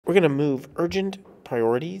we're going to move urgent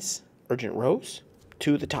priorities, urgent rows,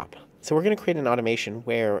 to the top. So we're going to create an automation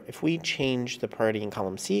where if we change the priority in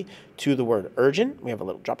column C to the word urgent, we have a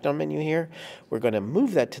little drop-down menu here, we're going to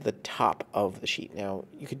move that to the top of the sheet. Now,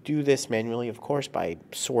 you could do this manually, of course, by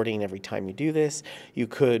sorting every time you do this. You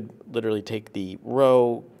could literally take the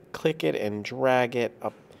row, click it, and drag it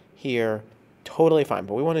up here. Totally fine,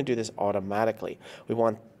 but we want to do this automatically. We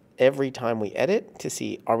want every time we edit to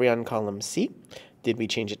see, are we on column C? Did we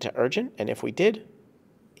change it to urgent? And if we did,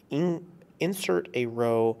 insert a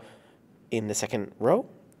row in the second row,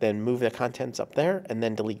 then move the contents up there, and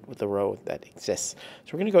then delete the row that exists.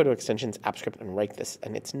 So we're going to go to Extensions, AppScript, and write this,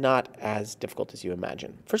 and it's not as difficult as you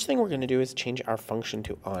imagine. First thing we're going to do is change our function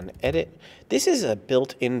to onEdit. This is a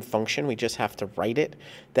built-in function, we just have to write it,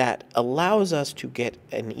 that allows us to get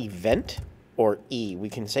an event, or E. We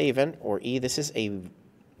can say event or E. This is a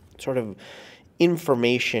sort of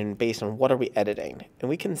information based on what are we editing. And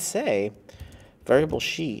we can say variable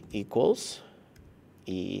sheet equals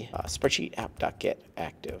spreadsheet app.get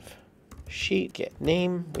active sheet, get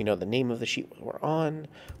name. We know the name of the sheet we're on.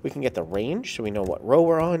 We can get the range, so we know what row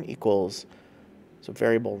we're on equals, so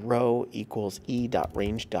variable row equals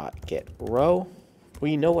e.range.get row.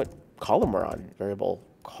 We know what column we're on. Variable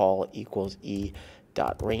call equals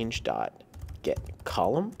e.range.get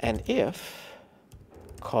column. And if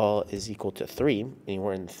call is equal to 3, meaning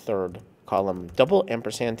we're in the third column, double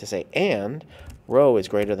ampersand to say and row is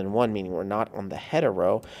greater than 1, meaning we're not on the header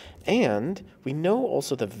row. And we know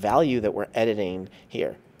also the value that we're editing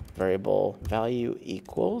here. Variable value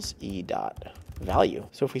equals e.value.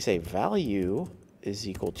 So if we say value is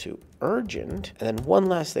equal to urgent, and then one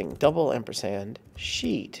last thing, double ampersand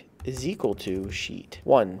sheet is equal to sheet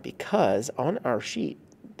 1, because on our sheet,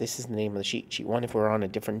 this is the name of the sheet, sheet 1. If we're on a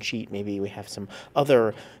different sheet, maybe we have some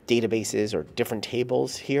other databases or different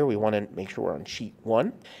tables here, we want to make sure we're on sheet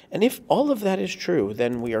 1. And if all of that is true,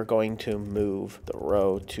 then we are going to move the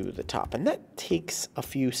row to the top. And that takes a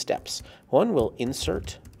few steps. One, we'll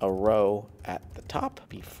insert a row at the top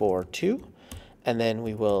before 2, and then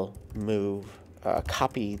we will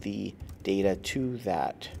copy the data to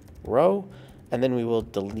that row, and then we will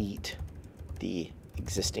delete the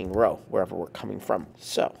existing row wherever we're coming from.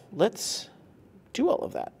 So let's do all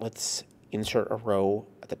of that. Let's insert a row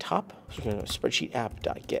at the top. So we're going to spreadsheet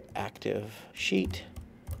app.get active sheet,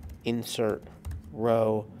 insert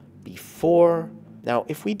row before. Now,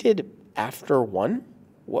 if we did after 1,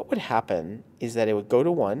 what would happen is that it would go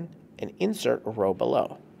to 1 and insert a row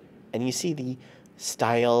below. And you see the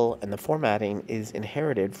style and the formatting is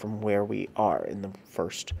inherited from where we are in the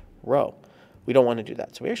first row. We don't want to do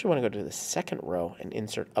that. So we actually want to go to the second row and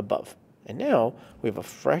insert above. And now we have a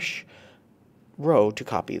fresh row to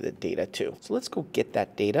copy the data to. So let's go get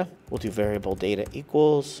that data. We'll do variable data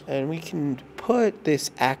equals, and we can put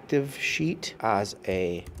this active sheet as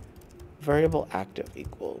a variable active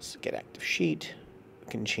equals get active sheet.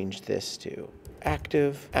 We can change this to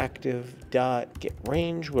active dot get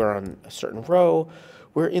range. We're on a certain row.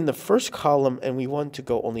 We're in the first column, and we want to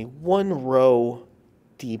go only one row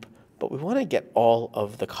deep, but we want to get all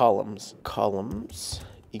of the columns. Columns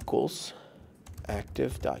equals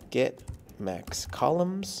active.get max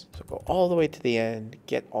columns. So go all the way to the end,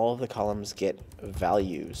 get all of the columns, get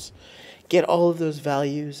values. Get all of those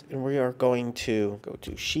values, and we are going to go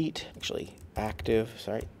to sheet, actually active,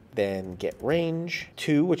 sorry, then get range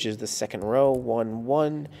 2, which is the second row, 1,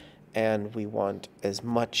 1, and we want as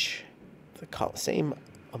much, the same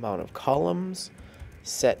amount of columns,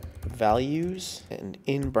 set values, and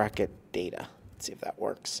in bracket data. Let's see if that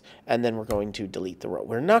works. And then we're going to delete the row.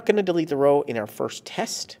 We're not going to delete the row in our first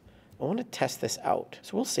test. I want to test this out.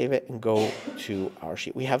 So we'll save it and go to our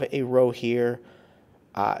sheet. We have a row here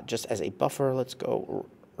just as a buffer. Let's go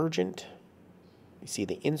urgent. You see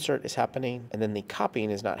the insert is happening, and then the copying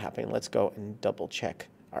is not happening. Let's go and double check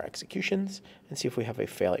our executions and see if we have a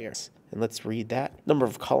failure. And let's read that. Number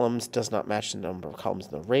of columns does not match the number of columns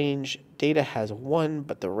in the range. Data has 1,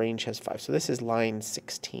 but the range has 5. So this is line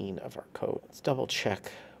 16 of our code. Let's double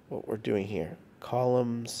check what we're doing here.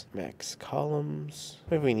 Columns, max columns.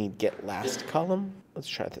 Maybe we need get last column. Let's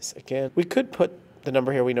try this again. We could put the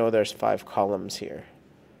number here. We know there's 5 columns here.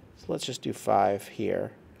 So let's just do 5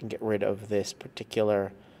 here and get rid of this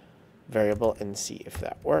particular variable and see if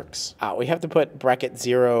that works. We have to put bracket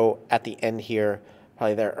 0 at the end here.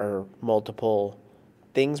 Probably there are multiple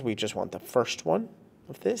things. We just want the first one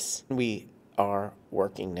of this. We are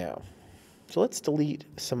working now. So let's delete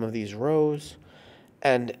some of these rows.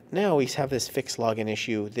 And now we have this fixed login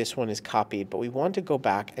issue. This one is copied, but we want to go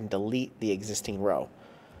back and delete the existing row.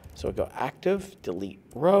 So we go active, delete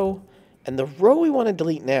row. And the row we want to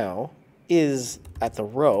delete now is at the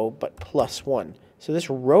row, but +1. So this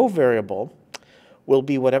row variable will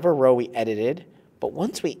be whatever row we edited, but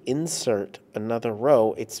once we insert another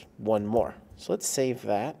row, it's one more. So let's save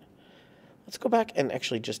that. Let's go back and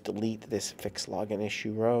actually just delete this fix login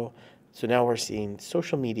issue row. So now we're seeing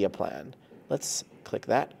social media plan. Let's click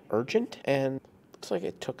that, urgent, and looks like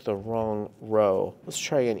it took the wrong row. Let's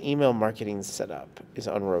try an email marketing setup is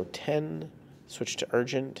on row 10, switch to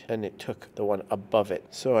urgent, and it took the one above it.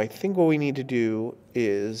 So I think what we need to do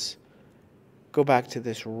is go back to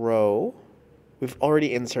this row. We've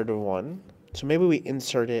already inserted one, so maybe we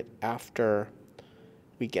insert it after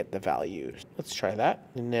we get the values. Let's try that.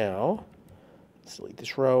 And now, let's delete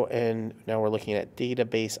this row, and now we're looking at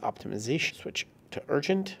database optimization. Switch to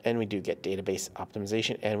urgent, and we do get database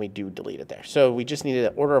optimization, and we do delete it there. So we just needed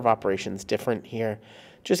an order of operations different here.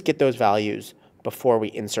 Just get those values before we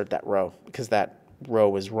insert that row, because that row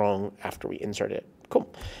was wrong after we inserted it.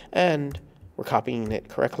 Cool. And we're copying it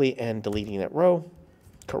correctly and deleting that row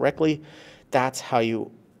correctly. That's how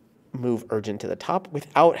you move urgent to the top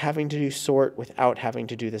without having to do sort, without having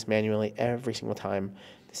to do this manually every single time.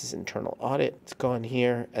 This is internal audit. Let's go in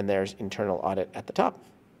here, and there's internal audit at the top.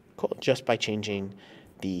 Cool. Just by changing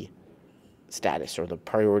the status or the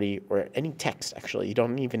priority or any text, actually. You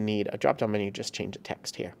don't even need a drop-down menu, just change the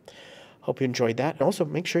text here. Hope you enjoyed that. And also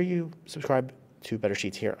make sure you subscribe to Better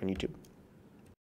Sheets here on YouTube.